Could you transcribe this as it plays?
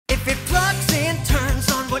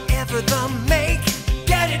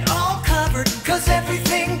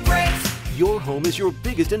is your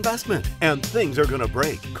biggest investment, and things are gonna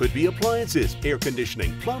break. Could be appliances, air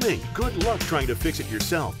conditioning, plumbing. Good luck trying to fix it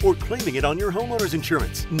yourself or claiming it on your homeowner's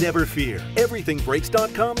insurance. Never fear.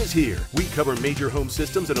 EverythingBreaks.com is here. We cover major home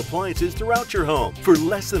systems and appliances throughout your home for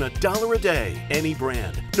less than $1 a day. Any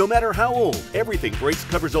brand, no matter how old. Everything Breaks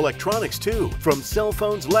covers electronics too, from cell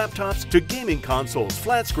phones, laptops to gaming consoles,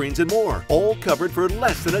 flat screens, and more. All covered for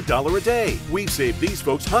less than $1 a day. We've saved these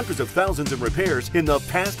folks hundreds of thousands in repairs in the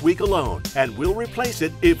past week alone, and we'll replace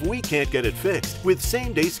it if we can't get it fixed with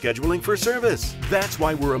same-day scheduling for service. That's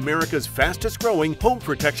why we're America's fastest-growing home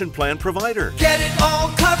protection plan provider. Get it all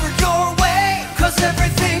covered your way, 'cause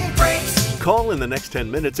everything breaks. Call in the next 10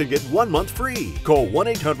 minutes and get 1 month free. Call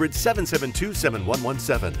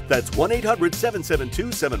 1-800-772-7117. That's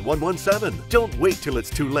 1-800-772-7117. Don't wait till it's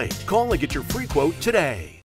too late. Call and get your free quote today.